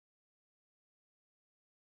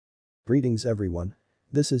Greetings everyone.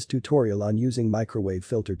 This is tutorial on using microwave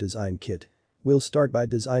filter design kit. We'll start by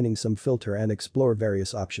designing some filter and explore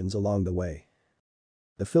various options along the way.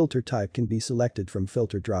 The filter type can be selected from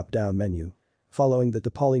filter drop-down menu. Following that, the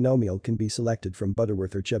polynomial can be selected from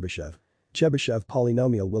Butterworth or Chebyshev. Chebyshev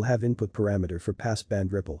polynomial will have input parameter for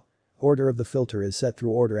passband ripple. Order of the filter is set through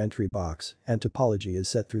order entry box and topology is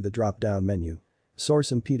set through the drop-down menu.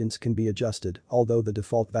 Source impedance can be adjusted, although the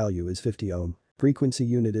default value is 50 ohm. Frequency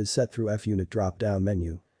unit is set through F-unit drop-down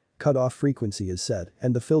menu. Cutoff frequency is set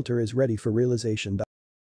and the filter is ready for realization.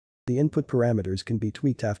 The input parameters can be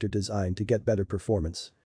tweaked after design to get better performance.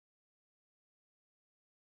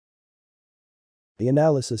 The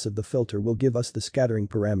analysis of the filter will give us the scattering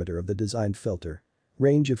parameter of the designed filter.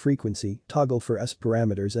 Range of frequency, toggle for S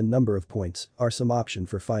parameters and number of points are some option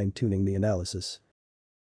for fine-tuning the analysis.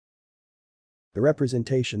 The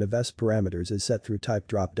representation of S parameters is set through type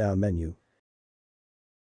drop-down menu.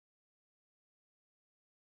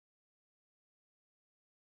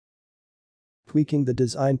 Tweaking the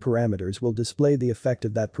design parameters will display the effect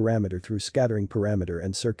of that parameter through scattering parameter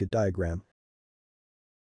and circuit diagram.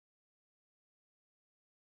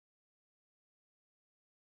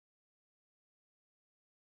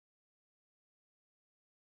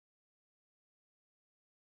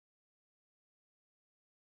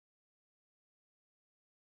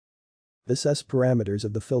 This S parameters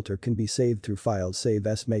of the filter can be saved through File Save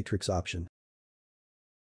S Matrix option.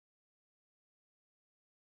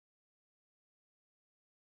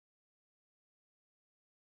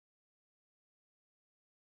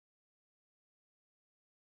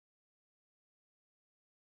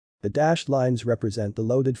 The dashed lines represent the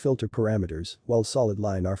loaded filter parameters, while solid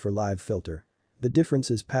line are for live filter. The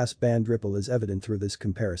difference is passband ripple is evident through this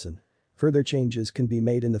comparison. Further changes can be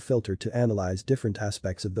made in the filter to analyze different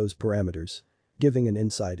aspects of those parameters, giving an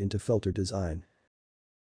insight into filter design.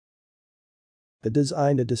 To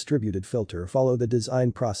design a distributed filter, follow the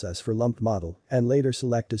design process for lumped model and later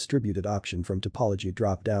select distributed option from topology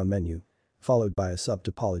drop-down menu, followed by a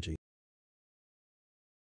subtopology.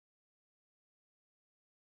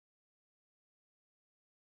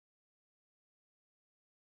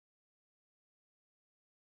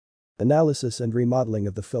 Analysis and remodeling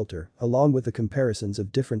of the filter, along with the comparisons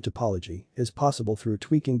of different topology, is possible through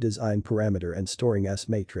tweaking design parameter and storing S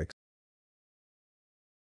matrix.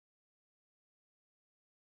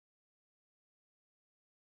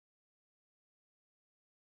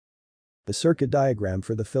 The circuit diagram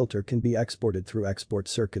for the filter can be exported through export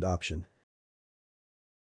circuit option.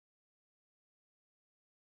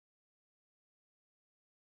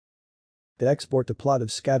 To export the plot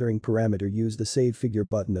of scattering parameter, use the Save Figure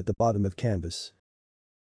button at the bottom of canvas.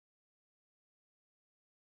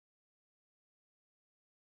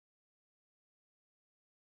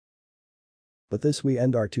 With this we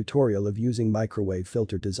end our tutorial of using microwave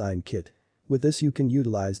filter design kit. With this you can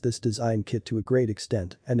utilize this design kit to a great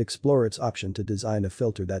extent and explore its option to design a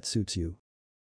filter that suits you.